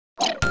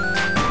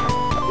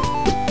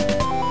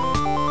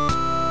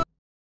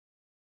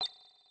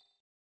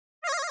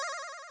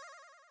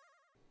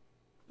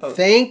Oh.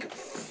 Thank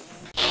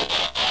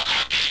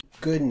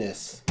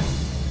goodness.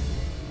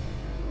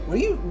 What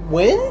are you...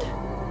 Wind?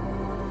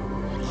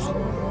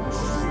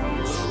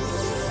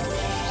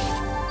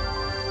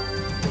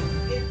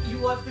 You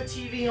left the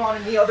TV on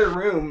in the other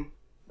room.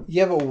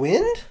 You have a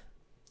wind?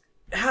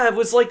 Yeah, it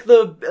was like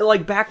the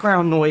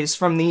background noise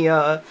from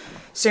the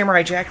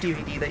Samurai Jack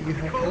DVD that you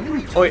had.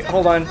 Oh wait,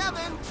 hold on.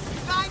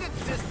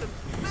 Guidance system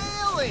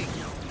failing.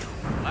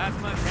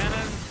 Plasma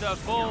cannons to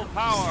full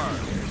power.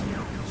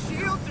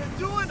 Shields are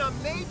doing a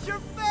major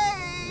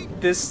fade.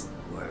 This...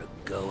 We're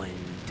going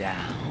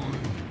down.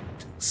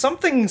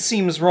 Something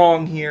seems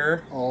wrong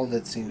here. All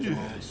that seems wrong.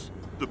 Yes,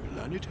 the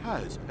planet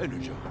has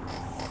energy.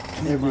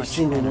 Every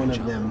single one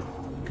of them.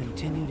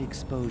 Continued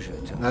exposure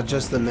to Not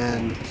just the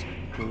men.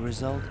 will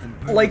result in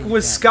Like, permanent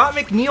was damage. Scott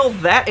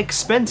McNeil that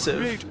expensive?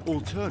 Great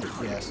alternative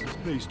Yes. is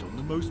based on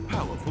the most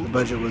powerful. The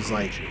budget was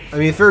like... I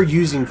mean, if they're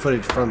using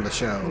footage from the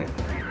show...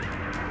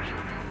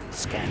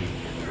 Scanning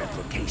and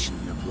replication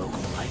of local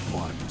life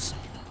forms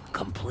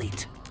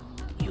complete.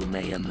 You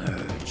may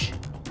emerge.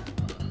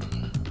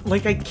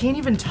 Like, I can't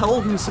even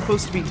tell who's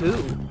supposed to be who.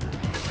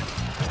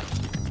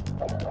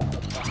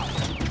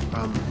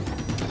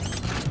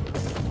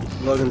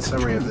 Logan's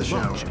summary of the show.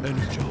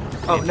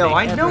 Oh, no,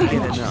 I know Get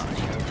you.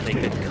 enough, they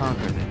could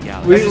conquer the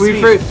galaxy.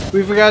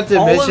 We forgot to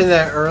All mention of-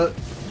 that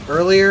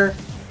earlier.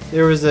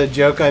 There was a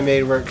joke I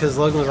made where... Because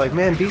Logan was like,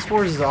 man, Beast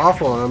Wars is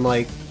awful. And I'm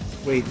like,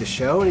 wait, the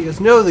show? And he goes,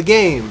 no, the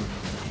game.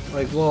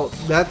 Like, well,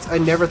 that's... I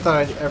never thought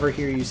I'd ever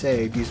hear you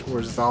say Beast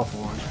Wars is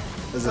awful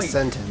as a Like,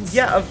 sentence.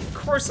 Yeah, of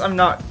course I'm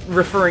not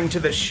referring to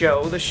the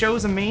show. The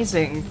show's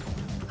amazing.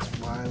 That's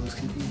why I was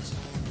confused.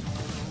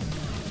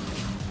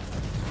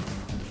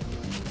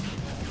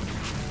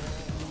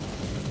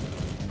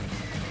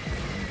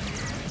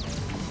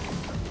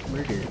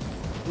 Murder.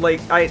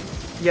 Like,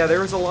 yeah, there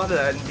was a lot of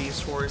that in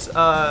Beast Wars.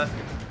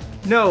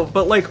 No,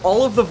 but like,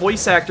 all of the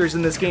voice actors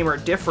in this game are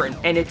different,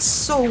 and it's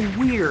so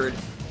weird.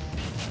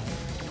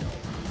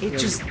 It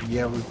just...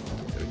 Yeah, we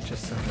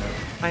just said that.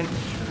 I...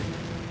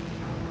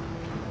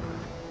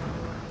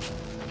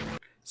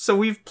 So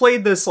we've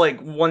played this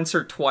like once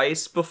or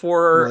twice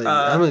before, Really,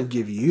 I'm gonna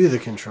give you the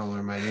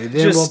controller, my dude.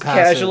 Then just we'll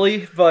pass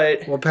casually,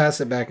 but We'll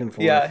pass it back and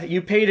forth. yeah, you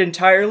paid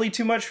entirely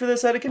too much for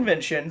this at a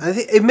convention. I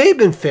think it may have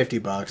been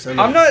 $50.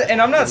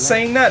 I'm not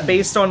saying that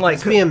based on like...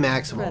 It's being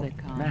maximal.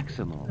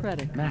 Maximal.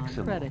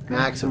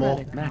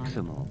 Maximal.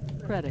 Maximal.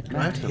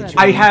 What?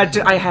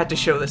 I had to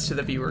show this to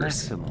the viewers.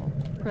 Maximal.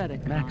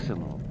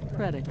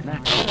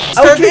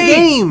 Start the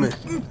game!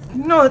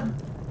 No,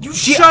 you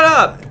shut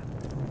up.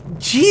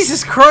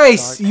 Jesus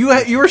Christ!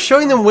 You were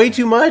showing them way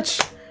too much.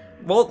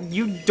 Well,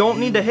 you don't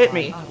need to hit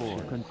me.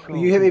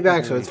 You hit me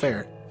back, so it's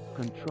fair.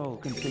 Control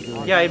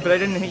configuration. Yeah, but I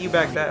didn't hit you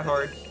back that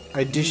hard.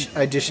 I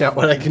dish out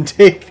what I can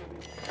take.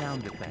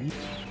 Sound effects.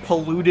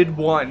 Polluted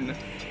 1.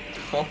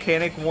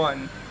 Volcanic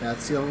 1.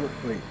 That's the only.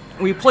 Wait.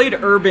 We played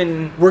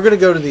Urban... We're gonna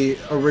go to the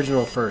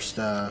original first.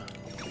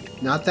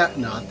 Not that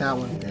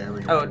one. There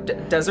we go. Oh,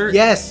 Desert?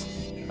 Yes.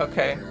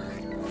 Okay.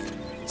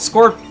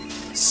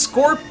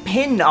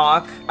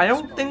 Scorpinock. I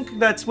don't think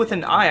that's with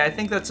an I. I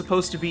think that's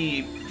supposed to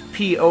be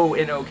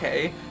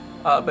P-O-N-O-K.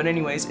 But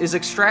anyways, is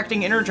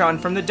extracting energon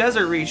from the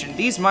desert region.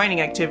 These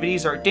mining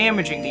activities are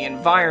damaging the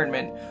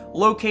environment.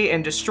 Locate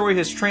and destroy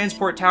his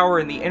transport tower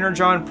in the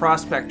energon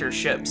prospector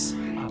ships.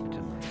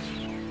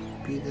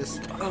 Be this.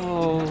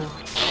 Oh.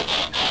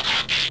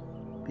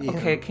 Be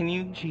Okay, him. can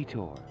you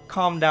Cheetor.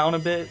 calm down a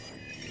bit?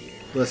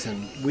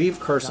 Listen, we've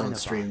cursed on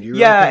stream. Do you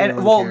Yeah, really think and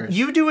anyone well, cares?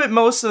 you do it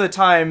most of the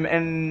time,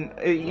 and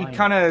you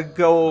kind of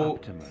go,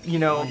 you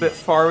know, a bit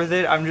far with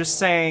it. I'm just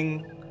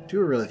saying, Do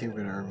you really think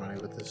we're gonna earn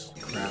money with this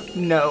crap?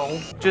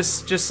 no,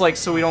 just like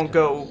so we don't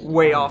go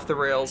way off the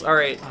rails. All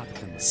right.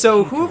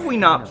 So who have we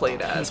not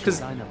played as? Because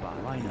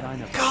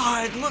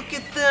God, look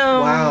at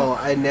them. Wow,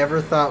 I never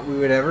thought we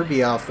would ever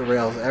be off the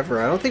rails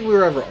ever. I don't think we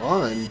were ever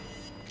on.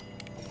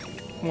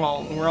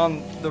 Well, we're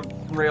on the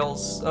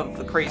rails of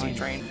the crazy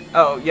train.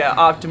 Oh yeah,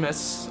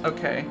 Optimus.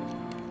 Okay.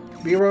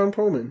 Be Ron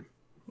Perlman.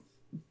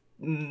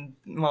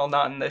 Well,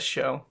 not in this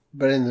show.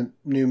 But in the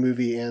new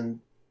movie and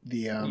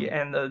the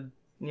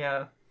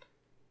Yeah,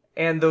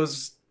 and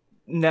those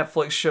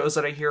Netflix shows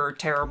that I hear are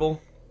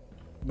terrible.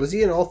 Was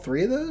he in all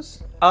three of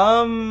those?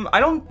 I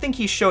don't think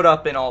he showed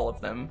up in all of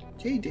them.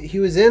 Yeah, he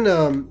was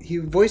in he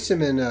voiced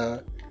him in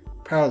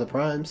Power of the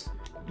Primes.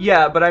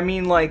 Yeah, but I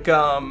mean like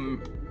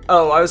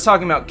oh, I was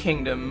talking about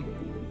Kingdom.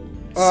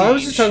 Oh, I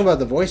was just Siege. talking about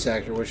the voice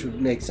actor, which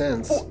would make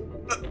sense.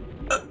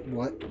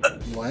 What?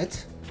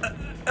 What?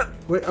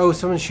 What? Oh,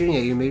 someone's shooting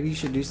at you. Maybe you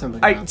should do something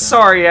about that.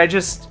 Sorry, I'm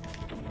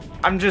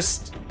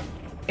just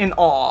in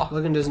awe.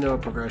 Logan doesn't know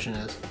what progression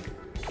is.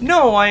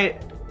 No,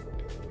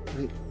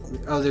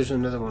 Oh, there's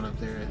another one up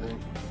there,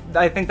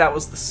 I I think that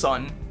was the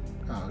sun.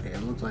 Oh, okay.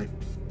 It looks like...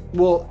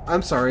 Well,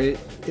 I'm sorry.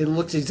 It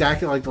looks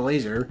exactly like the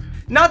laser.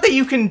 Not that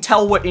you can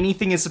tell what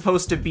anything is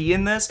supposed to be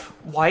in this.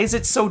 Why is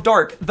it so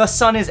dark? The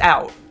sun is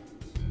out.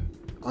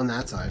 On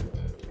that side.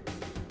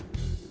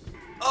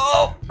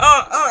 Oh,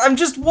 I'm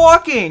just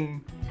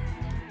walking.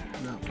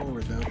 Not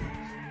forward, though.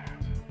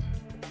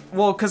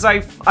 Well, because I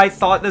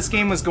thought this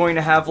game was going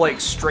to have, like,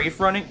 strafe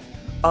running.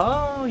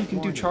 Oh, you can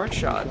do charge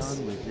shots.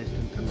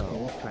 Resistant to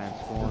low.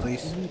 Transform At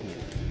least-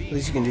 immediately. At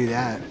least you can do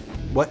that.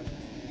 What?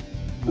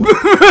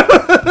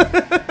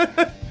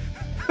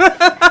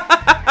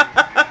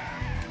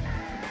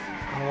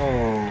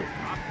 Oh.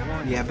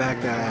 Yeah,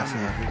 back that ass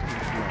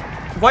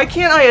up. Why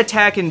can't I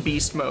attack in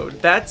beast mode?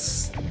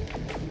 That's...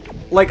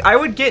 Like, I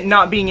would get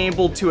not being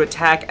able to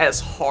attack as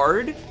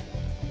hard,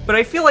 but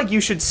I feel like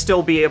you should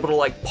still be able to,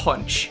 like,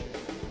 punch.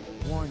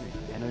 Warning.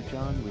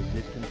 Energon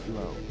resistant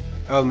low.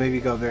 Oh, maybe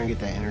go up there and get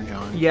that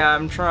Energon. Yeah,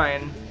 I'm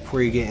trying.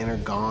 Before you get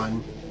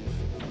Energon.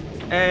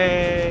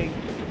 Hey.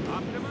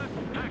 Optimus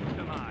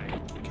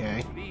maximize.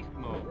 Okay. Beast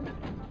mode.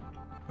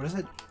 What is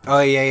it? Oh,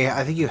 yeah.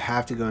 I think you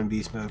have to go in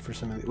beast mode for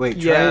some of the... Wait,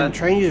 Yeah.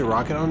 try and use a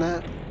rocket on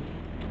that?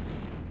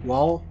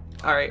 Wall?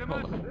 Alright,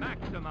 hold on.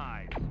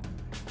 Maximize.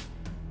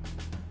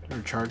 Or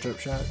a charge up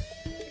shot?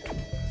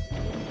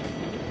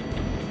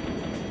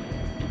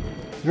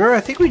 Remember,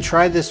 I think we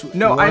tried this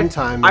No, one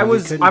time. I and we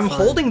was... couldn't I'm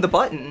find- holding the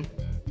button.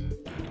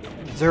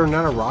 Is there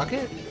not a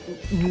rocket?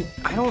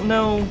 I don't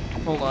know.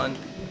 Hold on.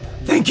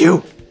 Thank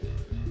you!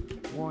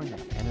 Warning.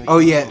 Energon Oh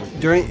yeah,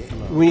 resistant during to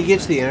low. when you get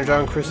to the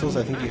Energon crystals,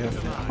 I think you have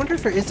to. I wonder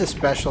if there is a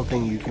special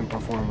thing you can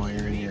perform while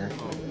you're in here.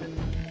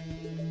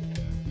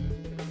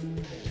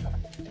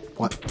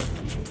 What?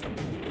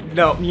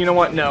 No, you know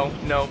what? No.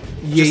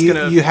 Yeah, Just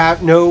gonna... you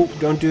have no.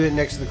 Don't do it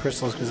next to the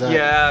crystals because that.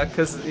 Yeah,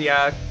 because,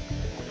 yeah.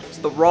 It's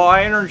the raw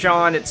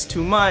energon, it's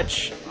too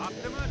much.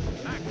 Optimus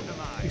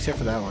maximize. Except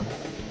for that one.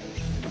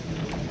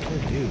 What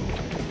do I do?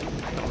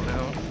 I don't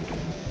know.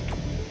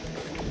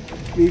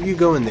 Maybe you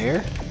go in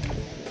there.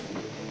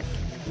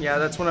 Yeah,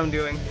 that's what I'm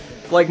doing.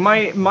 Like,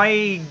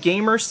 my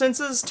gamer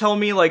senses tell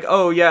me, like,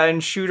 oh, yeah, in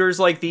shooters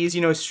like these,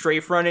 you know,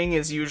 strafe running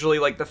is usually,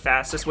 like, the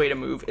fastest way to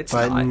move. It's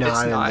But not. not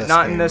It's in not. this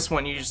Not in game. this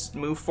one. You just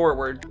move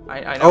forward.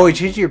 I know. Oh, it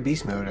changed your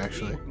beast mode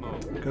actually.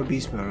 Go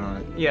beast mode on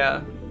it.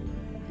 Yeah.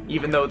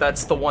 Even though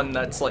that's the one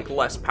that's, like,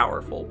 less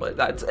powerful. But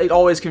that's... It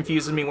always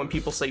confuses me when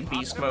people say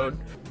beast mode.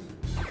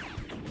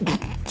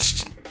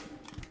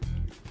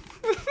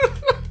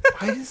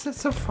 Why is that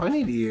so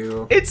funny to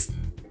you? It's...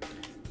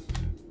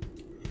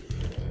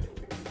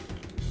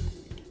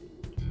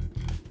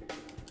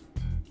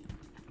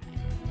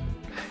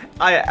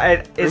 Are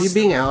you it's,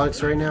 being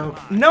Alex right now?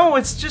 no,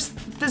 it's just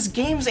this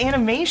game's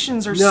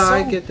animations are No, so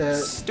I get that.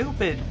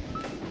 stupid.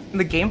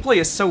 The gameplay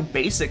is so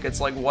basic. It's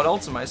like, what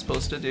else am I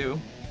supposed to do?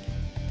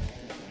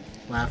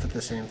 Laugh at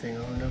the same thing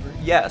over and over.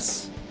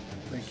 Yes,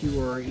 Like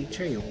you are a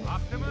child.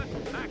 Optimus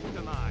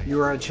maximize. You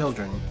are a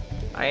children.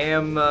 I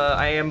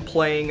am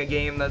playing a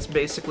game that's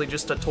basically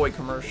just a toy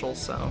commercial.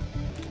 So,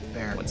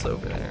 There. what's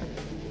over there?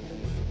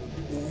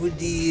 Oh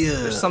dear.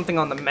 There's something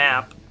on the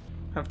map.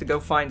 I have to go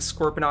find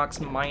Scorponok's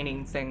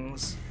mining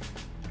things.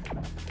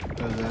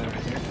 Oh, is that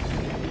right there?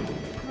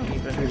 I don't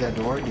even- Through that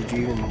door? Did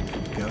you even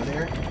go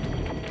there?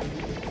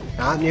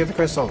 Not near the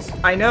crystals.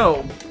 I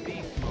know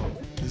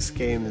This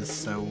game is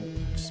so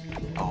just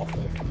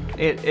awful.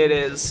 it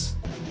is.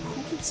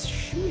 Who's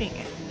shooting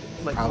it?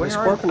 Like Probably where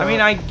are? Scorponok. I mean,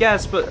 I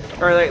guess, but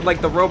or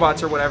like the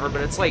robots or whatever.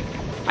 But it's like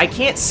I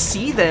can't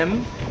see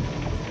them.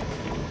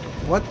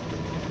 What?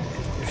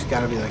 There's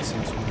gotta be like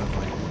some sort of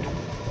like.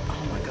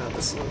 Oh my god,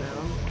 the slow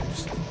down.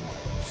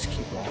 Just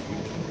keep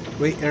walking.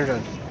 Wait,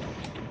 Energon.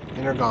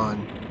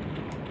 Energon.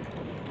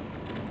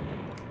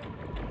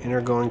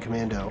 Energon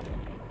Commando.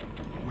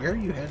 Where are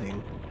you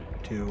heading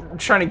to? I'm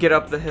trying to get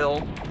up the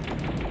hill.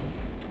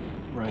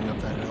 Running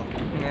up that hill.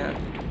 Yeah.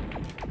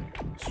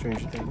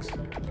 Stranger Things.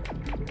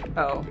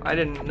 Oh, I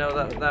didn't know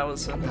that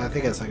was. I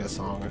think it's like a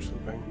song or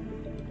something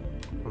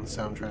on the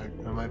soundtrack.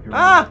 I might be wrong.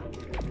 Ah!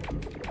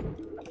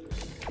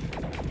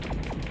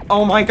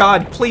 Oh my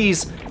god,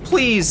 please,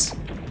 please.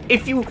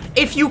 If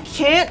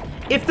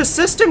the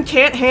system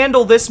can't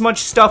handle this much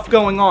stuff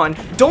going on,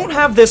 don't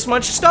have this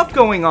much stuff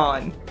going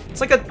on.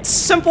 It's like a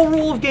simple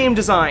rule of game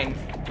design.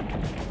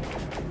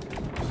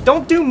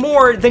 Don't do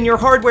more than your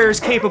hardware is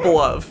capable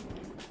of.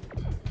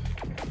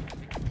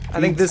 I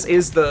think this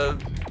is the...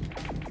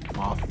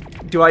 Off.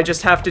 Do I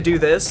just have to do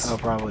this Oh,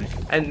 probably.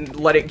 and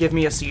let it give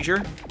me a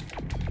seizure?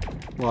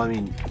 Well, I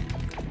mean,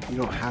 you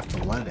don't have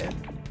to let it.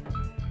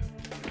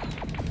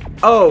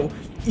 Oh,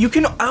 you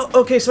can... Oh,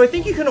 okay, so I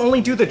think you can only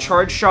do the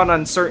charge shot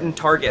on certain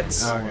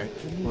targets. Okay.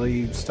 Well,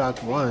 you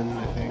stopped one,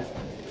 I think.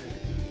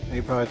 Now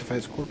you probably have to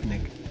fight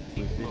Scorpionik.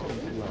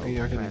 Resistant to low. Are you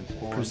not going to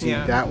Transform. proceed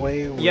Yeah. that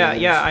way? Yeah,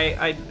 yeah,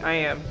 whereas- I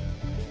am.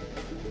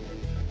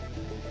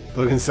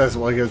 Logan says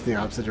while he goes the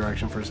opposite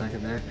direction for a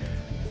second there.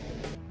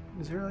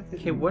 Is there like a...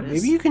 Okay, what Maybe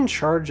is- you can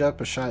charge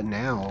up a shot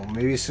now.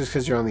 Maybe it's just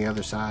because you're on the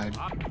other side.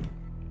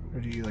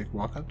 Or do you like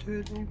walk up to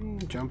it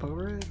maybe? Jump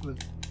over it with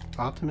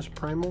Optimus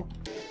Primal?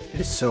 It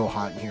is so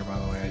hot in here, by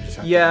the way. I just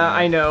have Yeah, to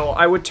I know.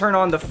 I would turn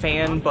on the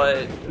fan,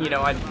 but, you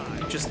know, I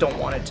just don't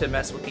want it to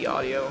mess with the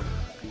audio.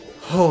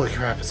 Holy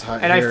crap, it's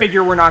hot And here. I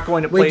figure we're not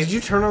going to play... Wait, did you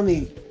turn on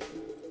the...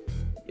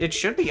 It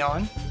should be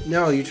on.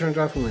 No, you turned it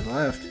off when we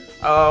left.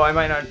 Oh, I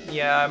might not...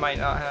 Yeah, I might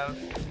not have.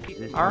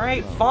 Resistant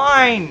Alright, to low.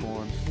 fine!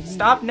 Transform.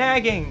 Stop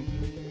nagging!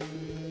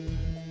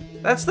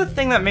 That's the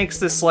thing that makes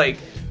this, like...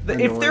 If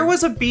Annoying. there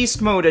was a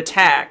beast mode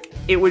attack,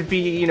 it would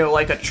be, you know,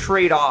 like a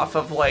trade-off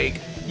of,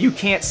 like, you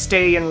can't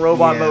stay in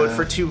robot mode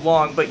for too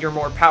long, but you're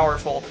more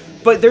powerful.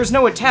 But there's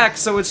no attack,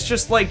 so it's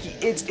just, like,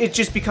 it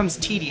just becomes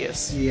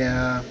tedious.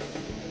 Yeah.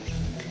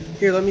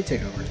 Here, let me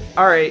take over.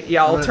 Alright,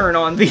 yeah, I'll turn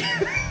on the...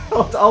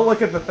 I'll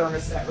look at the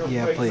thermostat real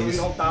quick so we please.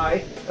 don't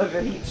die of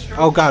a heat stroke.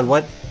 Oh god,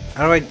 what?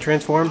 How do I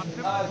transform?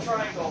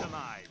 Triangle.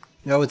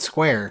 No, it's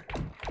square.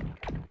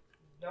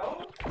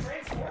 No?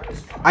 Transform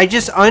is triangle. I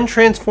just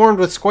untransformed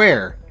with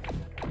square.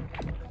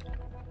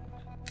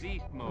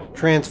 Beast mode.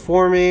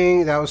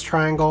 Transforming, that was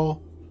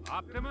triangle.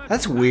 Optimus.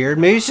 That's weird.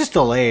 Maybe it's just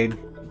delayed.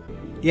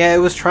 Yeah, it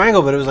was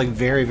triangle, but it was like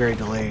very, very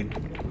delayed.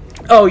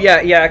 Oh,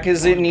 yeah,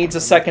 because it needs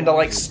a second to,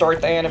 like,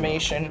 start the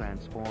animation.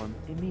 Transform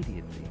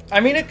immediately. I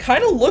mean, it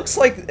kind of looks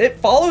like... It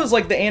follows,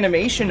 like, the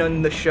animation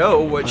on the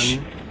show, which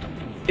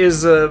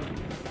is a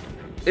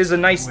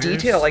nice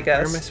detail, I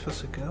guess. Where am I supposed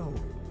to go?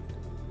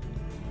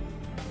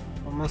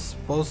 What am I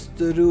supposed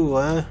to do,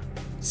 huh?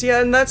 See,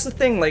 yeah, and that's the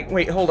thing, like,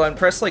 wait, hold on,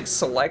 press, like,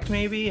 select,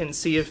 maybe, and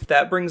see if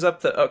that brings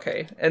up the...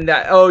 Okay, and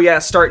that... Oh, yeah,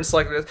 start and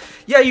select this.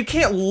 Yeah, you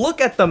can't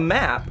look at the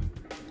map.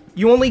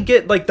 You only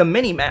get, like, the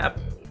mini-map.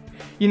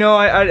 You know,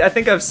 I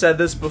think I've said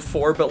this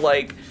before, but,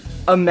 like,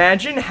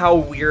 imagine how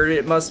weird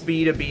it must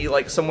be to be,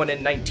 like, someone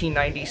in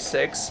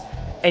 1996,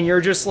 and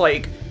you're just,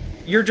 like,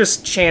 you're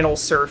just channel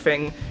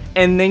surfing,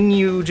 and then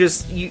you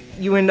just,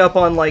 you end up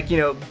on, like, you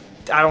know,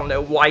 I don't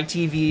know,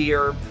 YTV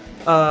or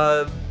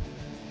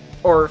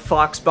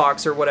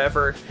Foxbox or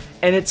whatever,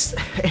 and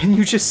and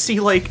you just see,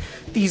 like,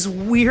 these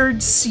weird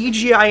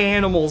CGI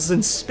animals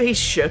and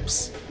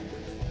spaceships,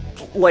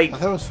 like... I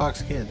thought it was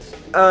Fox Kids.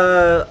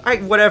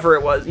 Whatever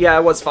it was. Yeah,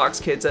 it was Fox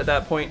Kids at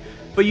that point.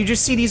 But you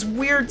just see these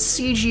weird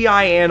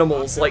CGI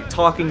animals, like,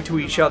 talking to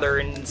each other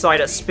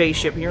inside a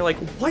spaceship, and you're like,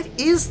 what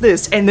is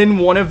this? And then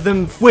one of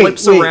them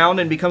flips around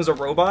and becomes a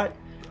robot?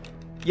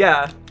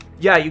 Yeah.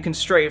 Yeah, you can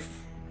strafe.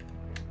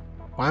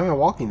 Why am I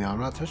walking now? I'm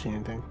not touching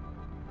anything.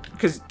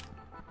 Because...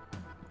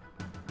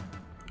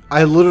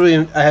 I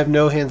have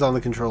no hands on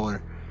the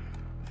controller.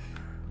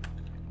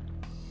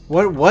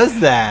 What was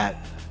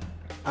that?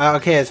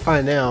 Okay, it's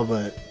fine now,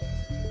 but...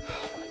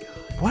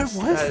 What was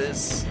that? that?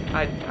 Is...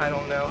 I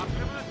don't know.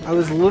 I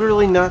was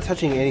literally not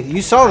touching anything.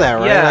 You saw that,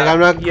 right? Yeah, Like, I'm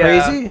not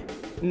yeah. crazy?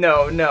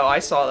 No, I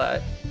saw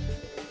that.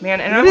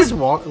 Man, and You just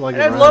walk like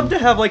I'd love to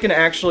have, like, an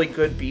actually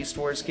good Beast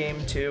Wars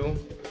game, too.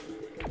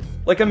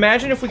 Like,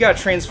 imagine if we got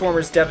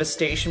Transformers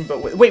Devastation,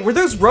 but... Wait, were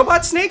those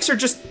robot snakes or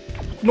just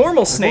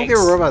normal snakes? I think they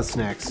were robot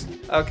snakes.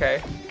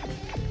 Okay.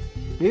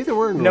 Maybe they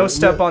were No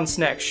step on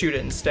snack, shoot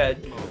it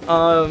instead.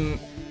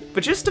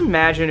 But just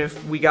imagine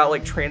if we got,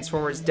 like,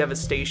 Transformers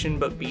Devastation,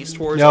 but Beast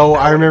Wars. No,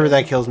 I remember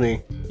that kills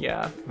me.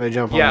 Yeah. If I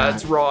jump on Yeah, that.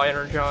 it's raw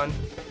energon.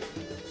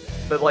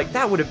 But, like,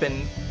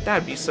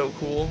 that'd be so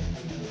cool.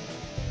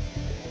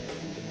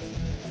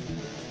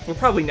 We'll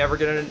probably never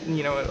get a,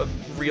 you know, a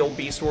real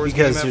Beast Wars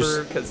game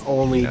ever, because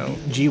only, you know,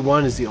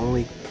 G1 is the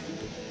only...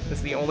 it's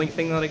the only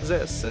thing that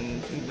exists,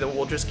 and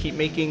we'll just keep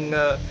making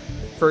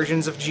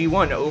versions of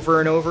G1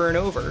 over and over and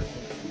over.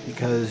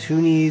 Because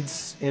who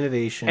needs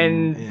innovation?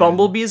 And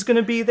Bumblebee's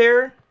gonna be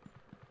there.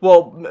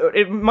 Well,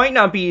 it might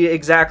not be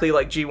exactly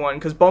like G1,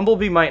 because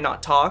Bumblebee might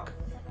not talk.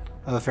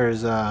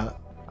 There's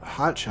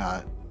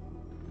Hotshot,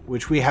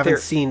 which we haven't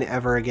seen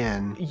ever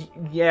again.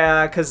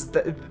 Yeah, because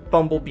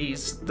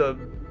Bumblebee's the...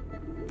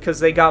 Because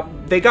they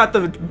got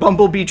the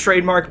Bumblebee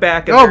trademark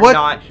back, and they're what?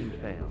 not...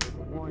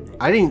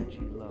 I didn't...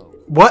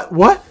 What?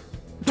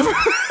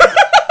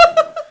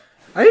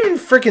 I didn't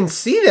freaking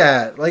see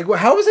that. Like,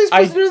 how was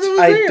I supposed to know that was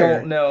there? I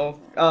don't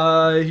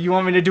know. You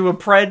want me to do a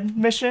Pred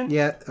mission?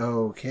 Yeah,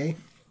 okay.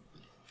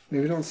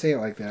 Maybe don't say it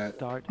like that.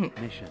 Start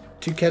mission.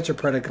 To catch a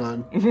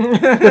Predacon.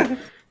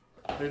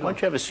 Why don't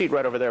you have a seat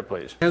right over there,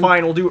 please?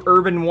 Fine, we'll do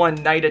Urban 1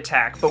 Night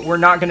Attack, but we're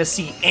not gonna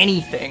see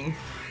anything.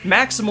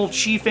 Maximal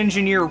Chief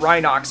Engineer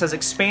Rhinox has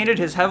expanded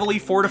his heavily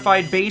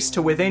fortified base to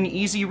within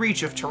easy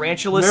reach of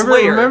Tarantula's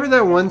lair. Remember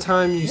that one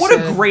time you What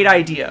said... a great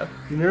idea.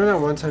 Remember that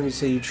one time you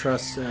say you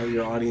trust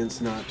your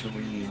audience not to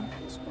read?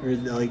 Or,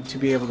 like, to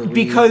be able to read?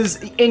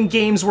 Because in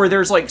games where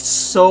there's, like,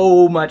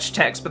 so much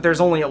text, but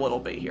there's only a little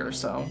bit here,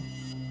 so...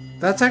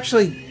 That's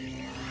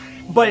actually...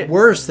 But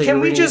worse than can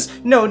we reading...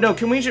 just... No,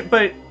 can we just...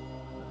 But...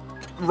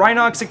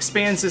 Rhinox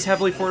expands his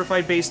heavily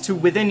fortified base to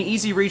within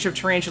easy reach of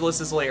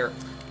Tarantula's lair.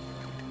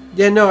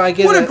 Yeah, no, I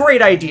get it. What a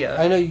great idea!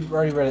 I know you've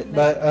already read it,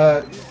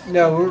 but,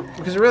 no,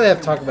 because we really have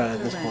to talk about it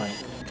at this point.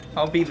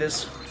 I'll be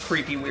this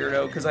creepy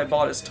weirdo because I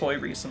bought his toy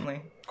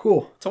recently.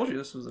 Cool. Told you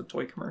this was a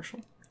toy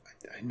commercial.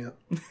 I know.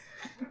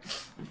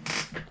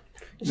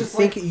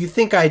 You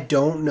think I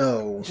don't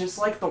know Just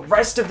like the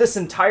rest of this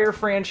entire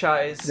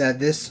franchise. that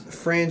this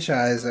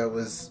franchise that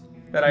was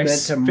That I meant to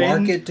spend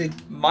market to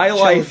my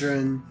life.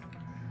 children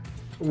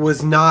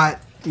was not,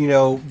 you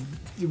know,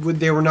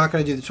 they were not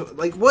going to do the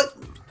like what?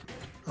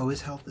 Oh,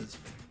 his health is.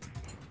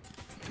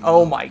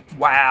 Oh my!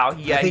 Wow!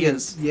 Yeah, I think he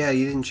is. Yeah,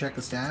 you didn't check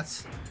the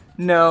stats.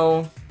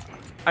 No,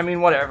 I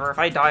mean whatever. If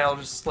I die, I'll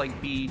just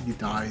like be He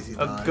dies. He a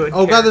dies. good.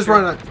 Oh god, there's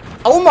character.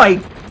 Rhinox. Oh my!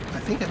 I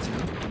think that's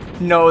him.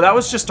 No, that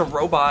was just a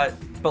robot.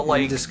 But In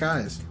like,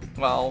 disguise.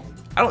 well,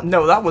 I don't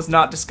know. That was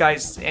not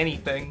disguised as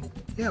anything.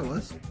 Yeah, it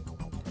was.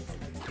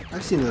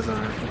 I've seen those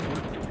on Earth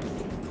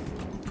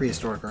before.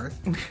 Prehistoric Earth.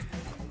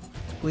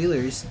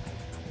 Wheelers.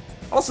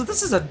 Also,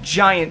 this is a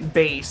giant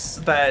base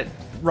that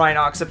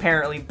Rhinox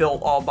apparently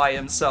built all by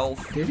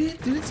himself. Did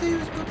it say it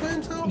was built by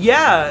himself?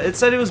 Yeah, it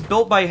said it was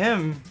built by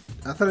him.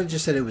 I thought it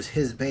just said it was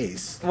his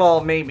base.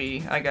 Well,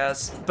 maybe, I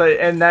guess. But,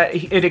 and that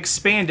it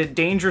expanded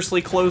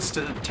dangerously close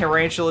to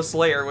Tarantula's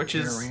lair, which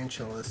is...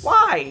 Tarantulas.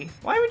 Why?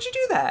 Why would you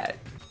do that?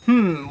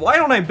 Why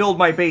don't I build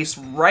my base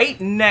right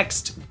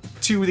next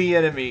to the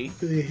enemy?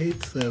 He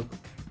hates them.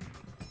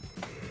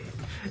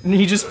 And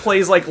he just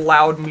plays, like,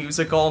 loud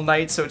music all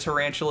night so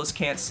Tarantulas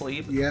can't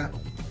sleep. Yeah.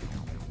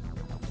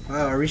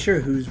 Wow, are we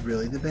sure who's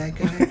really the bad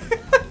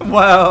guy?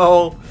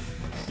 Well,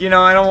 you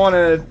know, I don't want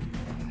to...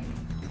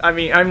 I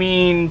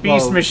mean,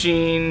 Beast Well,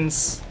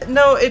 Machines.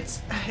 No,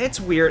 it's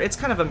weird. It's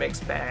kind of a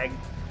mixed bag.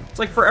 It's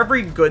like for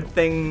every good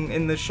thing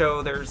in the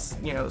show, there's,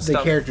 you know, the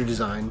stuff. character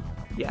design.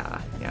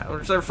 Yeah.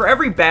 So for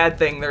every bad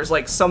thing, there's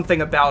like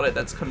something about it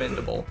that's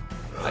commendable,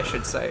 I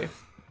should say.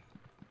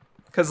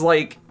 Because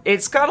like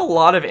it's got a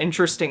lot of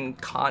interesting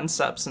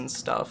concepts and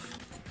stuff.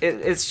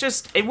 It's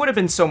just it would have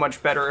been so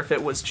much better if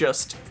it was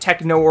just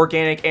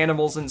techno-organic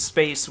animals in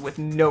space with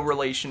no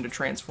relation to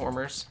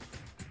Transformers.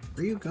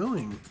 Where are you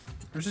going?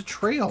 There's a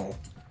trail.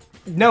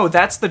 No,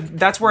 that's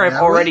where I've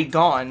That already way?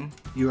 gone.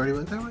 You already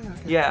went that way? Okay.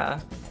 Yeah.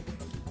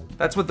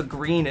 That's what the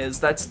green is.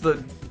 That's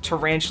the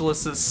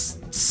Tarantulas'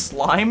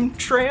 slime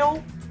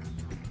trail?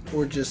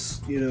 Or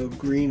just, you know,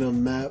 green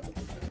on the map.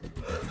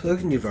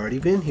 Logan, you've already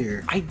been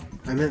here. I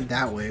meant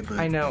that way, but...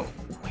 I know.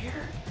 Where?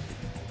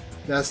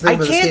 That's the thing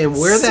about this can't game.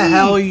 Where the see.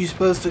 hell are you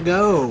supposed to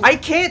go? I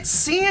can't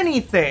see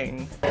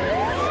anything!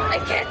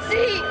 I can't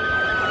see!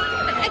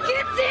 I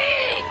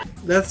can't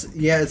see! That's...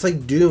 Yeah, it's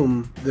like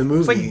Doom, the It's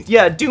movie. like,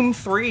 yeah, Doom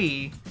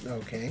 3.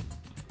 Okay.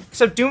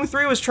 Except Doom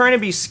 3 was trying to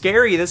be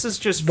scary. This is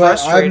just But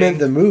frustrating. I meant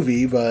the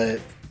movie, but...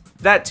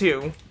 That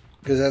too.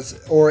 Because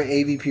that's... Or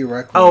AVP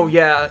Requiem. Oh,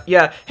 yeah.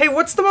 Hey,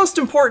 what's the most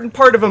important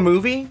part of a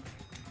movie?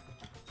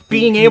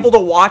 Being able to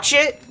watch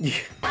it?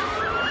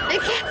 I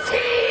can't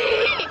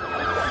see!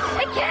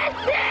 I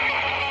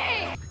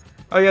can't see!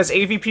 Oh yes,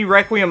 AVP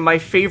Requiem, my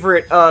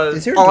favorite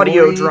Is there a door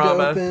audio you need to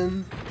drama.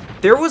 open?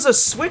 There was a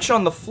switch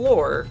on the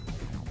floor.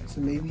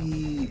 So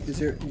maybe... Is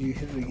there... Do you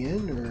hit it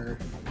again, or...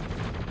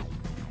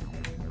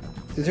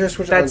 Is there a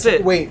switch That's on...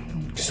 it. Wait,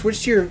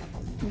 switch to your...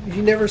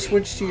 You never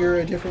switched to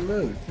your different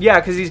mode. Yeah,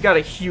 because he's got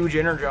a huge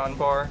energon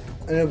bar.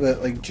 I know,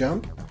 but like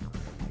jump?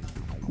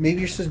 Maybe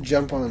you're supposed to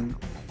jump on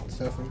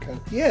stuff and kind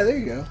of... Yeah, there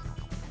you go.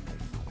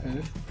 Kind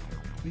of.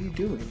 What are you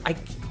doing?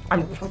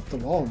 I'm Don't hop the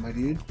wall, my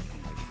dude.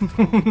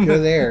 Go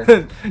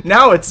there.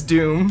 now it's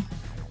Doom.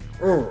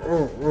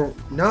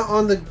 Not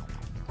on the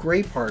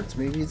gray parts.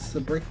 Maybe it's the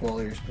brick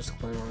wall you're supposed to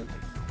climb on.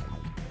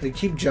 Like,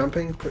 keep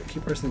jumping.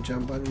 Keep pressing the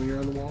jump button when you're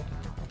on the wall.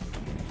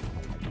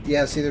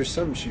 Yeah, see, there's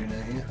something shooting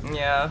at you.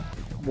 Yeah.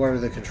 What are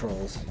the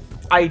controls?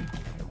 I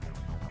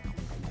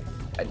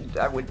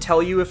would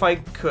tell you if I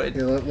could.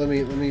 Here, let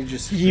me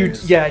just... You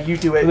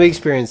do Let it. me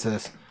experience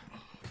this.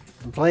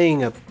 I'm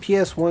playing a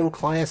PS1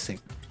 classic.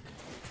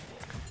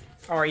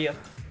 Are you?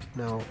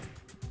 No.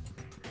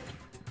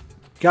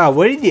 God,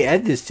 why did you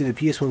add this to the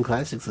PS1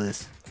 Classics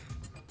list?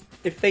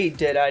 If they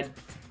did, I'd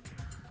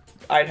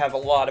have a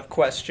lot of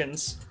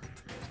questions.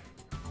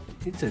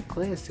 It's a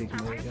classic,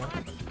 my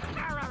God.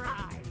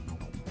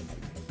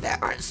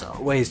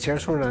 Wait, is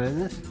Pterosaur not in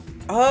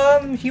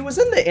this? He was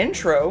in the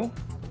intro.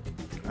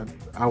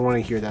 I want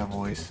to hear that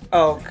voice.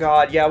 Oh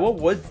god, yeah, what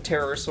would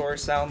Pterosaur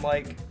sound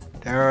like?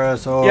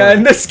 Pterosaur. Yeah,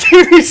 in this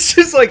game he's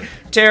just like,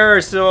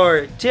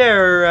 Pterosaur,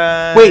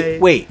 terrorize.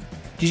 Wait.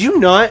 Did you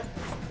not?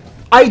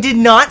 I did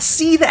not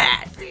see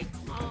that!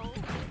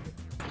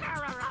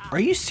 Are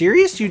you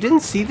serious? You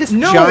didn't see this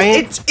No,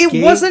 giant it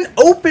gate? wasn't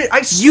open. I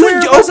You swear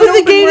it opened wasn't the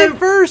open gate when at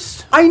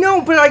first. I know,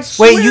 but I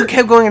swear. Wait, you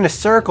kept going in a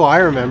circle, I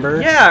remember.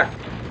 Yeah,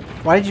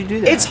 Why did you do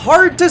that? it's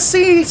hard to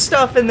see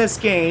stuff in this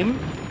game.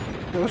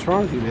 What's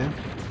wrong with you, man?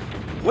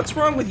 What's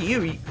wrong with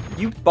you?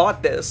 You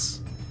bought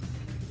this.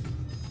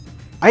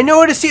 I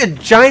know how to see a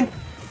giant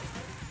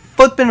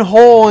flipping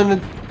hole in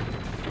a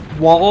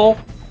wall.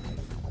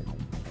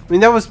 I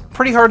mean, that was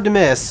pretty hard to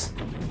miss.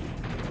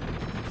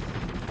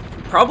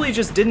 Probably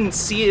just didn't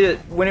see it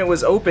when it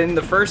was open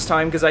the first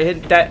time because I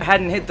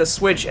hadn't hit the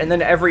switch, and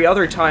then every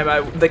other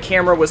time the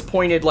camera was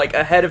pointed like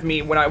ahead of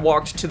me when I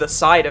walked to the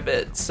side of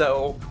it.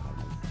 So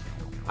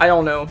I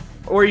don't know.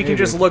 Or you can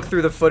just look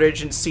through the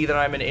footage and see that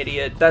I'm an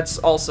idiot. That's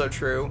also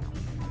true.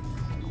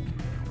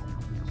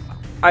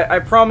 I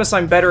promise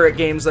I'm better at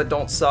games that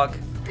don't suck.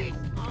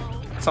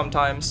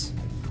 Sometimes.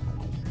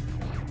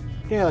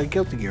 Yeah, like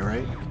Guilty Gear,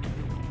 right?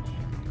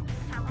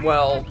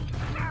 Well,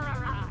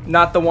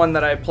 not the one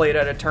that I played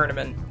at a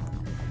tournament.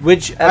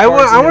 Which At I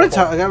Barnes and want to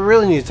Noble. talk. I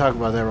really need to talk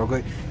about that real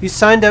quick. You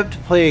signed up to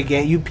play a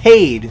game. You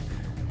paid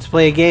to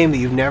play a game that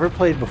you've never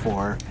played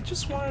before, I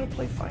just wanted to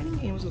play fighting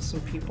games with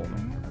some people,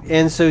 man.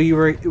 and so you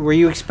were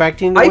you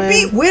expecting to I win?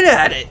 beat Win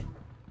at it!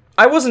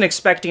 I wasn't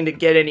expecting to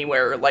get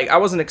anywhere. Like, I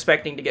wasn't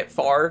expecting to get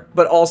far,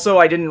 but also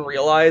I didn't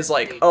realize,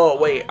 like, oh,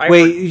 wait.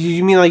 Wait,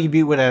 you mean like you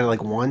beat it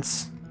like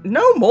once?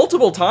 No,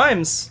 multiple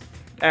times,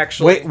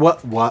 actually. Wait,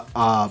 what? What?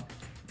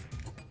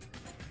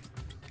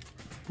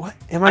 What?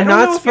 Am I, I don't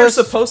not know if you're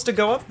supposed to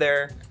go up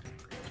there.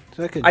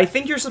 So I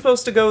think you're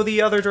supposed to go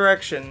the other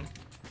direction.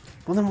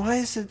 Well, then why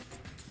is it...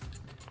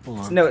 Hold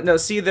on. No,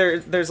 see,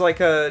 there's like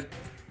a...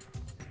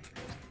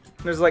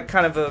 There's like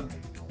kind of a...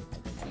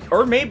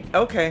 Or maybe...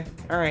 Okay,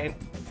 alright.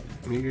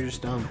 Maybe you're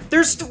just dumb.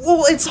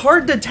 Well, it's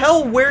hard to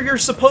tell where you're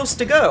supposed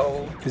to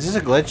go. Is this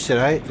a glitch? Did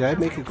I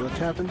make a glitch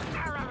happen?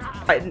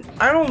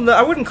 I don't know.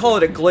 I wouldn't call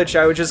it a glitch.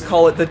 I would just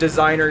call it the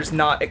designers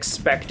not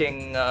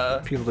expecting,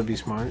 People to be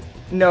smart?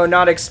 No,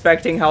 not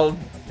expecting how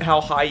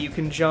high you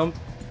can jump.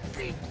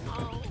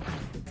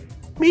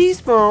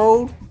 Beast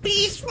mode!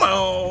 Beast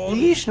mode!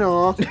 Beast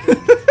mode!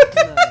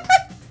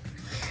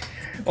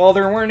 Well,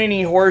 there weren't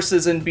any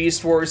horses in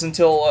Beast Wars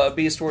until,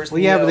 Beast Wars Well,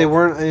 Neo. yeah, but they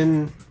weren't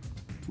in...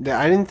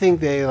 I didn't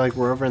think they, like,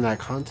 were over in that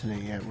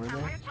continent yet, were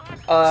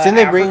they? Didn't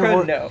they bring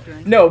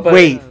Africa? No, but...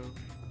 Wait!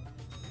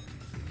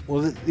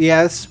 Well,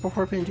 yeah, this is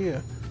before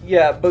Pangea.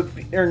 Yeah, but...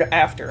 Or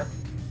after.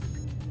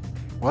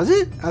 Was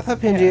it? I thought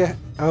Pangea... Yeah.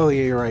 Oh,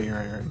 yeah, you're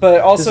right.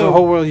 But also... the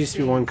whole world used to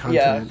be one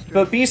continent. Yeah,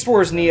 but Beast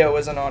Wars Neo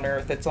isn't on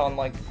Earth. It's on,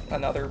 like,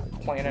 another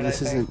planet,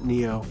 This isn't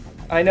Neo.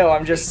 I know,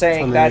 I'm just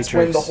saying the that's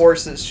when Matrix. the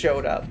horses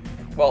showed up.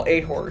 Well,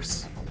 a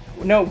horse.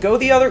 No, go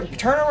the other...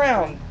 Turn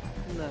around!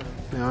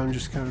 No, I'm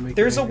just kind of making...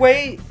 There's a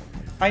way...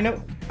 I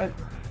know...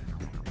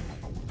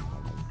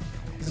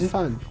 This is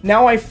fun.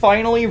 Now I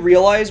finally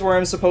realize where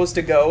I'm supposed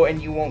to go,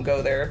 and you won't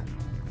go there.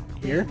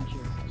 Here?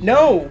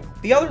 No!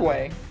 The other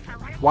way.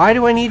 Why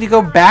do I need to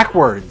go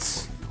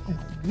backwards?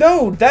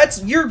 No,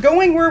 that's... You're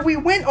going where we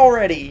went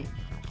already!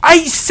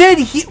 I said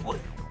he...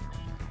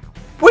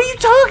 What are you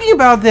talking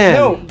about then?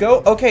 No,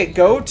 go... Okay,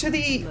 go to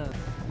the...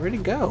 Where'd he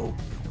go?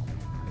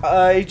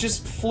 I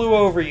just flew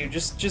over you.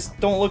 Just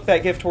don't look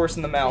that gift horse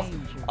in the mouth.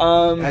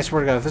 I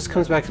swear to God, if this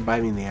comes back to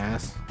bite me in the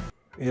ass,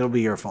 it'll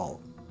be your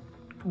fault.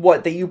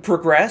 What, that you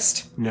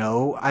progressed?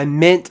 No, I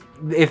meant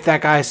if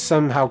that guy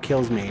somehow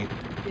kills me.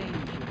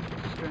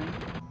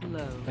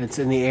 It's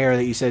in the air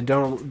that you said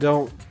don't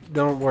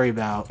worry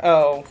about.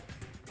 Oh.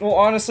 Well,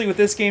 honestly, with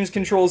this game's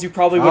controls, you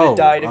probably would have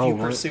died if you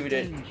pursued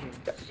it.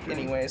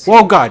 Anyways.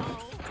 Whoa, God!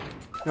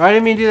 No, I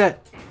didn't mean to do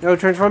that. No,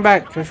 transform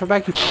back. Transform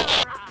back, you...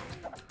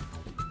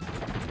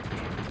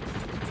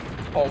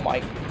 Oh my...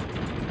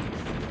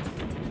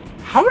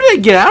 How did I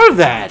get out of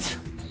that?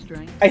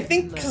 I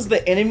think because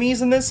the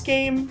enemies in this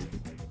game...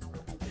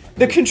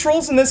 The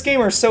controls in this game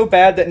are so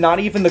bad that not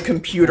even the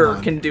computer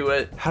can do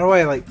it. How do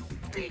I, like...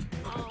 I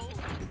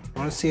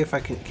want to see if I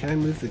can... Can I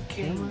move the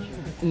camera?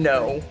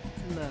 No.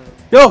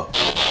 No!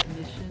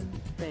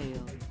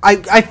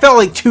 I fell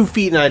like 2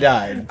 feet and I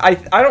died. I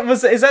don't...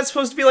 Is that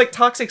supposed to be like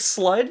toxic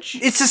sludge?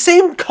 It's the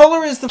same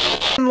color as the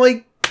f***ing,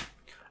 like...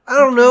 I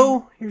don't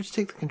know. Here, just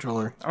take the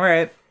controller.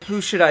 Alright. Who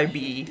should I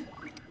be?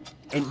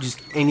 And just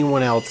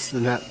anyone else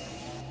than that...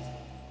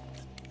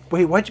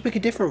 Wait, why'd you pick a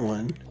different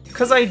one?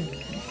 Because I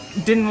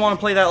didn't want to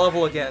play that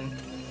level again.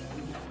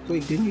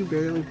 Wait, didn't you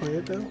barely play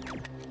it, though?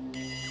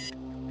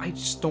 I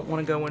just don't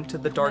want to go into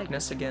the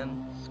darkness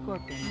again.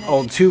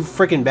 Oh, too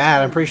freaking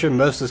bad. I'm pretty sure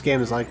most of this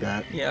game is like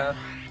that. Yeah.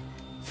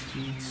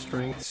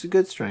 Strength. It's a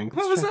good strength.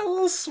 What was that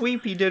little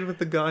sweep he did with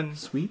the gun?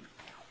 Sweep?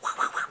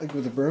 Like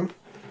with a broom?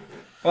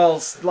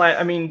 Well,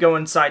 I mean,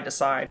 going side to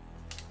side.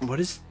 What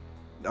is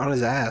on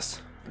his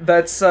ass?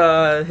 That's,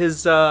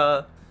 his,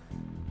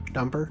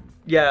 Dumper?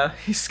 Yeah,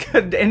 he's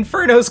got...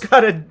 Inferno's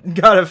got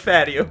a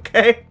fatty,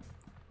 okay?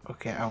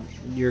 Okay,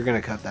 you're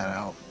gonna cut that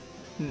out.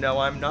 No,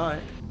 I'm not.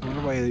 I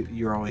wonder why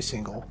you're always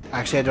single.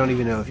 Actually, I don't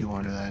even know if you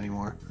wonder that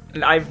anymore.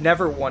 And I've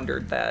never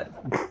wondered that.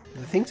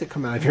 The things that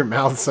come out of your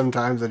mouth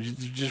sometimes, it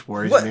just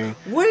worries me.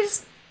 What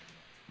is...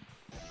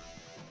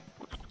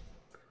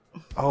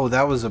 Oh,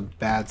 that was a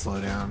bad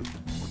slowdown.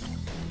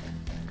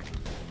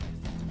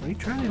 What are you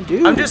trying to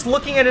do? I'm just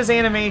looking at his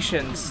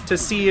animations to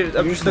see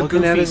the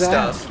looking at goofy his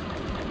stuff. ass.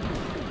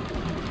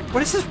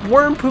 What is this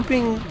worm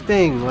pooping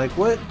thing? Like,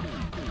 what?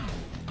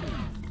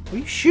 What are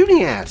you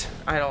shooting at?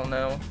 I don't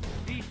know.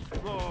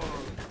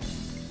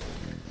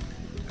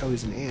 Oh,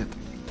 he's an ant.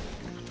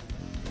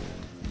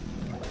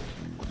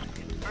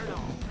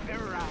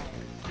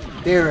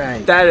 They're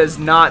right. That does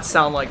not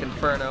sound like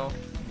Inferno.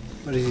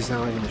 What does he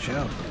sound like in the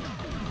show?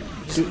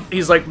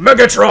 He's like,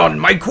 Megatron,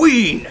 my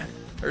queen!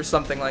 Or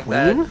something like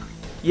that. Queen?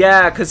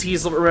 Yeah, because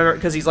he's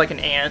like an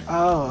ant.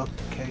 Oh,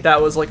 okay. That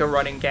was like a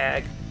running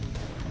gag.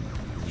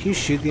 Can you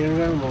shoot the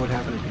Interdome? What would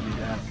happen if you do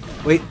that?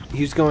 Wait,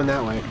 he was going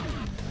that way.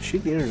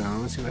 Shoot the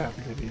Interdome. Let's see what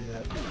happens if you do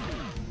that.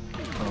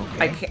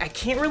 Okay. I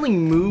can't really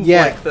move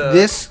Yeah, like the...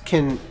 this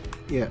can...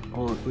 Yeah,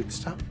 hold on. Wait,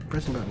 stop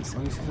pressing buttons.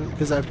 Let me see something.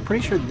 Because I'm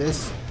pretty sure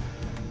this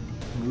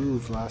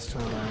moved last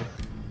time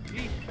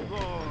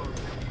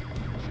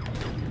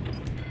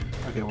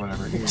Okay,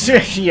 whatever.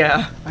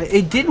 Yeah.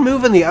 It did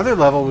move in the other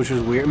level, which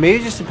was weird.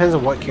 Maybe it just depends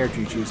on what character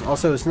you choose.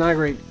 Also, it's not a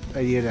great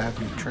idea to have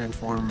you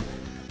transform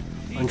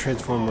like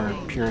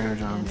Untransformer pure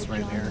energons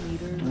right there.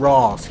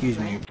 Raw, excuse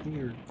me.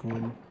 You're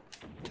going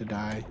to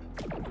die,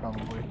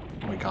 probably.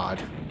 Oh my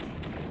god.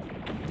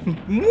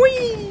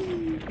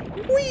 Whee!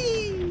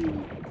 Whee!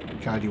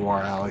 God, you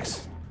are,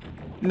 Alex.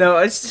 No,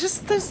 it's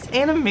just this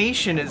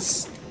animation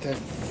is...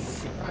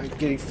 I'm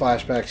getting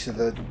flashbacks to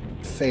the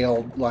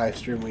failed live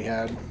stream we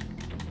had.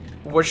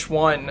 Which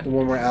one? The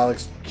one where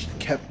Alex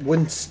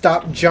wouldn't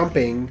stop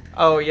jumping.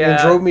 Oh, yeah. And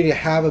drove me to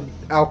have an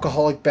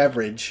alcoholic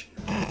beverage.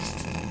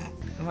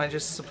 Am I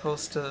just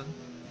supposed to...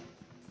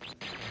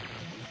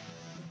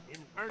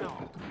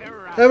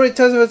 How many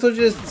times have I told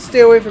you to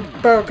stay away from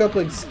power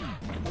couplings?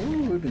 How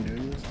long have we been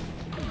doing this?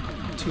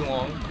 Too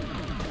long.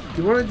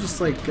 Do you want to just,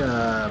 like,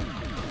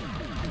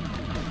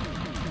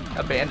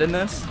 Abandon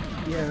this?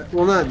 yeah,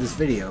 well, not this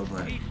video,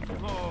 but...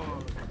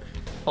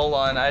 Hold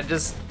on, I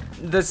just...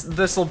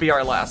 This will be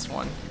our last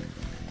one.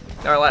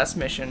 Our last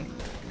mission.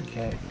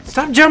 Okay.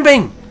 Stop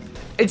jumping!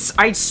 It's...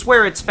 I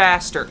swear it's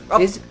faster.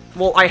 Oh, Is-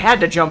 well, I had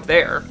to jump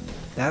there.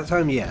 That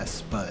time,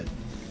 yes, but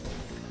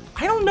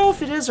I don't know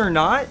if it is or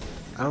not.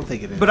 I don't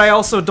think it is. But I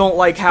also don't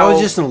like how... Oh,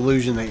 it's just an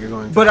illusion that you're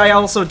going But through. I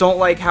also don't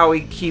like how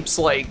he keeps,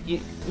 like...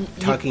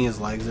 Tucking his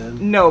legs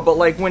in. No, but,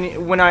 like,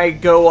 when I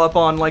go up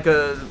on, like,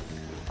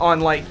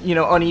 you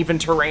know, uneven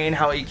terrain,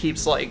 how he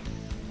keeps, like,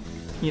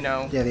 you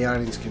know... Yeah, the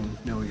audience can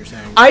know what you're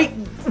saying.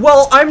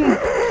 Well, I'm...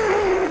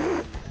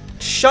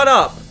 Shut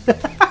up.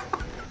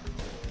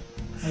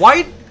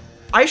 Why...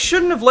 I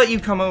shouldn't have let you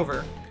come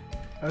over.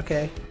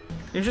 Okay.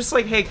 You're just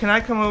like, hey, can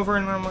I come over?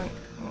 And I'm like,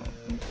 oh,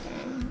 okay,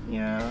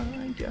 yeah,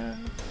 I guess.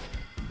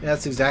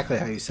 That's exactly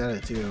how you said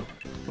it, too.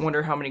 I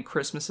wonder how many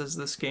Christmases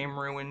this game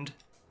ruined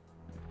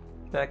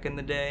back in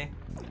the day.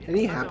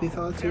 Any happy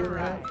thoughts you ever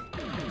had?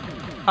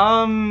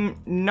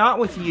 Not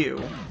with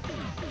you.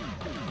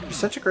 You're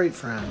such a great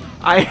friend.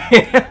 I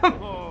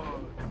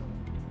am.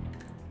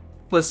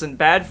 Listen,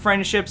 bad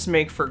friendships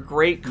make for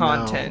great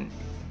content.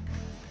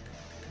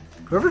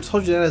 Whoever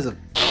told you that is a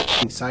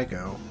f***ing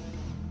psycho.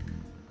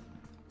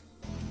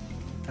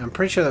 I'm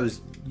pretty sure that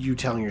was you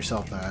telling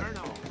yourself that.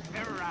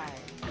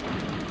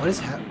 What is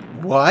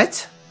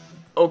What?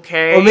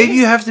 Okay. Well, maybe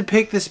you have to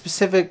pick the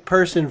specific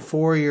person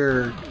for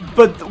your...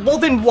 But, well,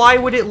 then why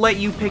would it let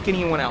you pick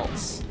anyone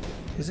else?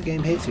 Because the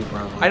game hates you,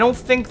 probably. I don't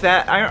think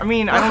that... I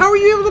mean, I Well, don't... how are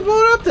you able to blow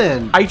it up,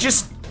 then? I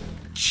just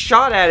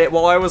shot at it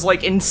while I was,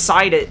 like,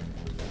 inside it.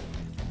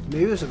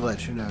 Maybe it was a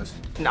glitch, who knows?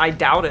 And I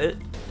doubt it.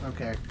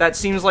 Okay. That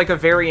seems like a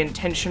very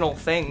intentional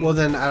thing. Well,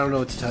 then, I don't know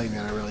what to tell you,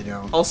 man. I really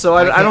don't. Also,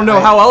 I don't know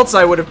how else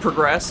I would have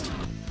progressed.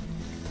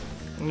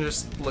 I'm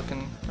just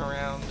looking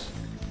around.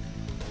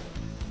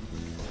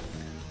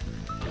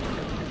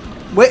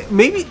 Wait,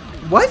 maybe...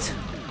 What?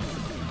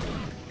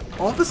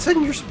 All of a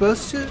sudden you're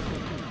supposed to...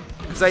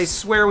 Because I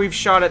swear we've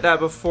shot at that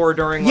before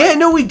during, like... Yeah,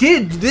 no, we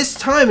did this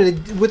time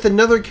and with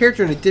another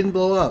character and it didn't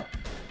blow up.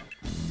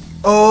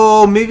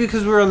 Oh, maybe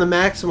because we were on the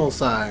maximal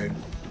side.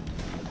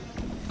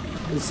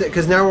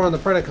 Because now we're on the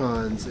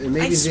Predacons, and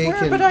maybe I swear,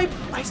 they can...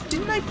 but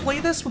didn't I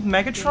play this with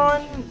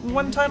Megatron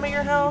one time at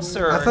your house,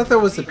 or... I thought that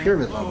was the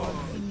pyramid level.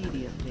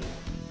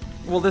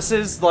 Well, this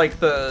is, like,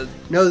 the...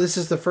 No, this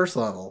is the first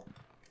level.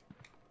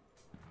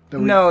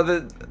 No,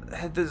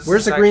 this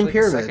Where's is the green actually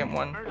pyramid? The second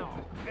one.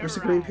 Where's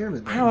the green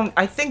pyramid?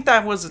 I think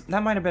that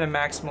might have been a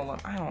maximal one.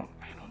 I don't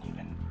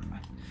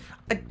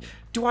even...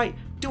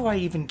 Do I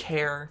even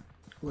care?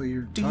 Well,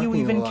 you're Do you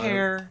even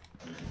care?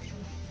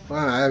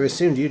 Well, I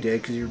assumed you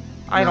did, because you're...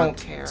 I don't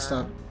care.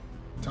 Stop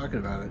talking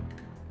about it.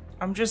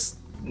 I'm just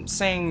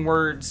saying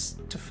words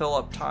to fill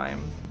up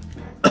time.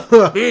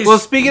 Well,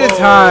 speaking of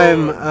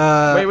time,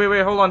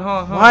 Wait, hold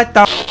on. what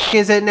the f***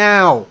 is it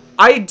now?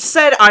 I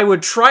said I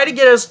would try to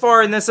get as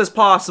far in this as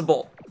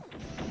possible.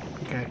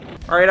 Okay.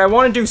 Alright, I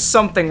want to do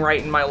something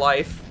right in my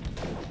life.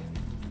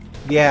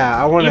 Yeah,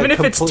 I want to Even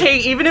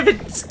if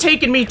it's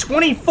taken me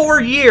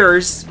 24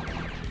 years.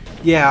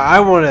 Yeah, I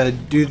want to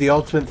do the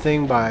ultimate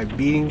thing by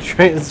beating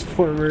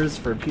Transformers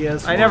for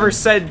PS1. I never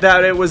said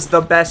that it was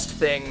the best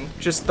thing.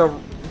 Just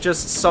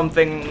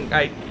something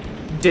I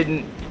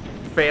didn't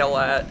fail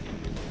at.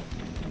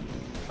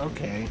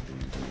 Okay.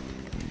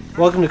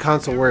 Welcome to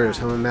Console Warriors,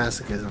 Home and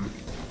Masochism.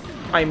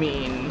 I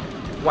mean,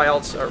 why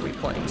else are we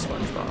playing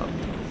SpongeBob?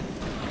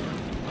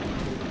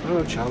 I don't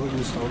know, childhood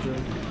nostalgia.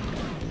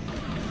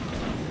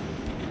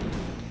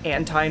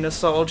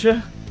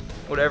 Anti-nostalgia?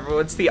 Whatever,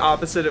 what's the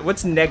opposite?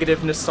 What's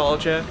negative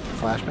nostalgia?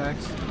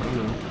 Flashbacks? I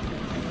don't know.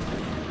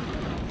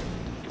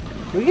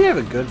 We can have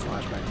a good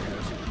flashback, I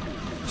guess.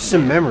 Just a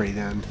memory,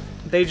 then.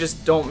 They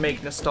just don't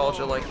make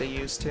nostalgia like they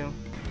used to.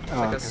 It's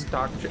like okay. a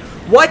stock...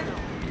 What?!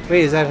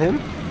 Wait, is that him?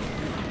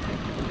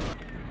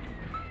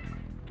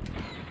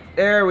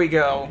 There we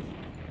go.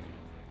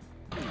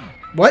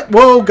 What?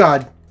 Whoa,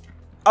 God!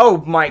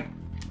 Oh my...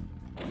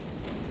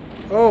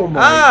 Oh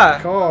my Ah!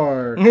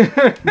 car!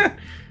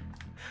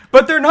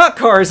 But they're not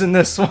cars in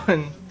this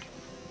one.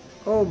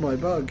 Oh my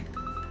bug!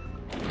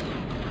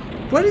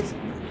 What is?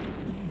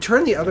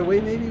 Turn the other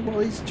way, maybe while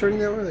he's turning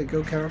that way. Like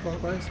go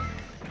counterclockwise.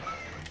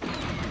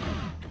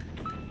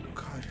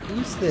 God,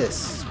 who's this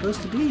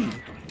supposed to be?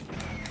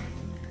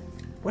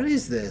 What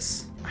is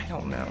this? I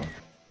don't know.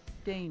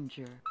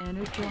 Danger.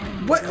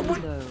 Energizing. What-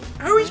 Reload.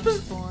 how are we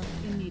supposed- Transform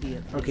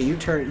immediately. Okay,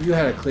 you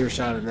had a clear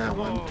shot in that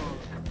one.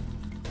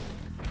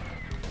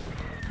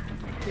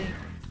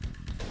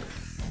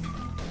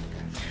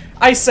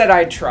 I said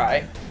I'd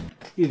try.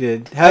 You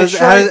did. How does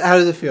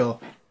it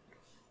feel?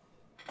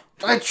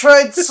 I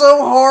tried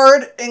so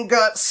hard and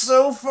got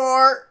so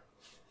far,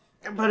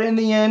 but in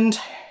the end,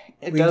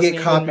 it We doesn't get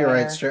even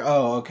copyright matter. straight.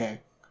 Oh, okay.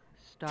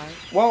 Start.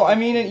 Well, I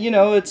mean,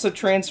 it's a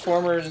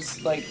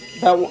Transformers, like,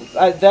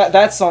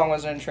 that song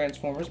wasn't in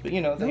Transformers, but, they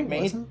No, it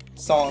made wasn't.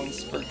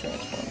 songs for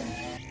Transformers.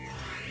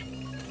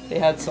 They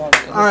had songs.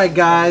 Alright,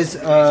 guys.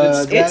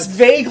 It's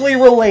vaguely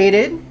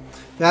related,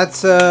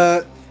 That's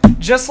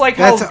just like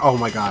how oh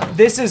my god.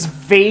 this is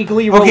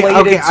vaguely related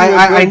Okay. to a good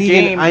I need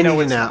game. I No,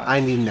 need it's an out. not. I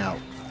need an out.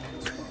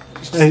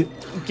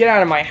 Get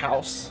out of my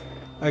house.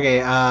 Okay.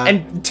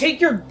 And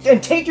take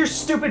your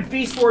stupid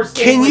Beast Wars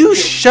game Can with you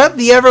shut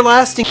the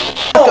everlasting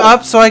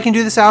up so I can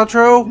do this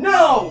outro?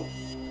 No!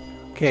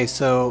 Okay,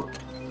 so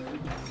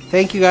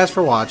thank you guys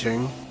for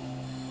watching.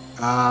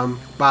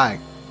 Bye.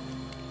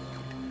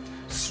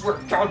 Swear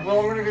to God, Will,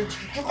 I'm gonna get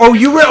you.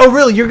 Oh,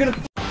 really? You're gonna.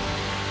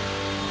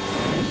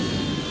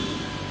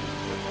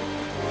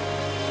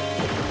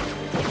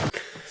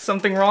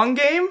 Something wrong,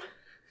 game?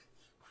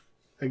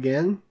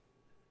 Again?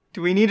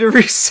 Do we need to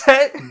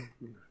reset?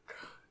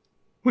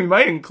 We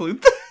might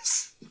include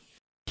this.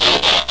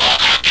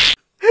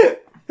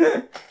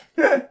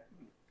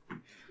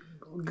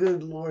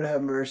 Good Lord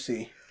have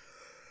mercy.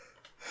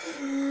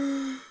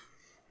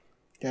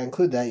 Yeah,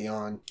 include that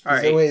yawn. All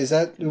right.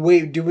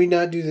 Wait, do we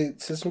not do the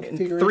system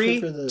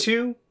configuration for the... 3,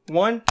 2,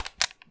 1.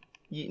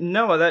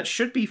 No, that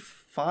should be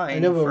fine. I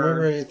know, but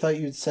remember, I thought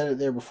you'd set it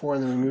there before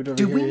and then we moved over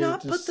Did here. we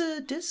not put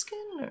the disc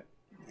in?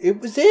 It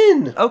was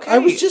in! Okay. I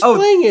was just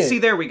playing it! See,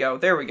 there we go.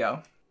 There we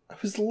go. I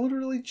was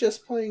literally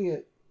just playing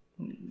it.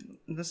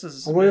 This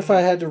is. I wonder if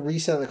I had to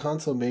reset the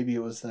console, maybe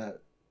it was that.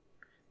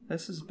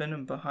 This has been a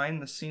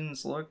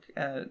behind-the-scenes look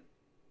at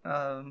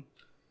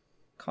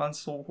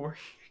console war.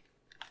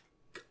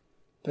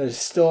 But it's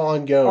still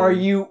ongoing. Are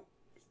you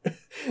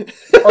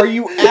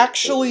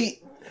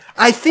actually?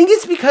 I think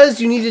it's because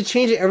you need to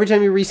change it every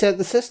time you reset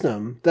the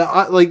system.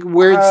 Like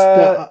where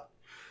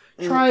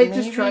it's try it.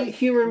 Just try it.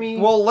 Humor me.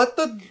 Well, let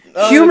the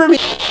Humor me.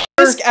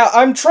 disc out.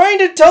 I'm trying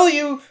to tell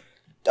you.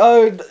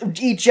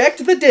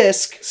 Eject the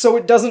disc so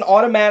it doesn't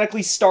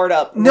automatically start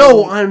up.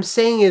 No, what I'm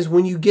saying is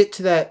when you get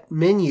to that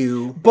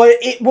menu. But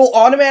it will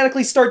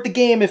automatically start the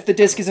game if the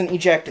disc isn't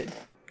ejected.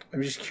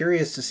 I'm just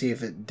curious to see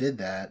if it did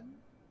that.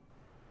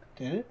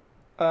 Did it?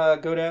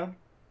 Go down.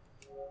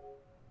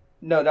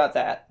 No, not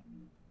that.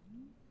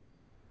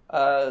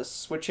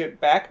 Switch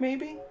it back,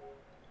 maybe?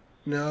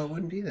 No, it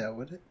wouldn't be that,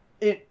 would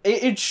it?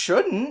 It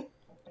shouldn't,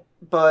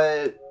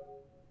 but...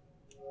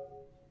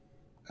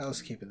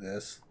 Let's keep it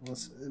this.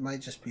 It might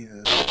just be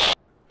this.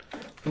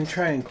 Let me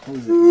try and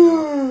close it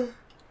now.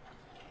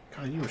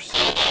 God, you were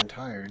so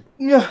tired.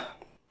 Yeah.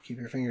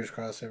 Keep your fingers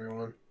crossed,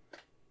 everyone.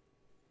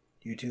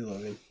 You too,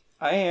 Logan.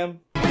 I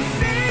am. See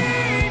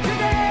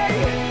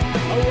today,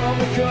 a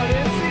woman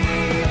couldn't see.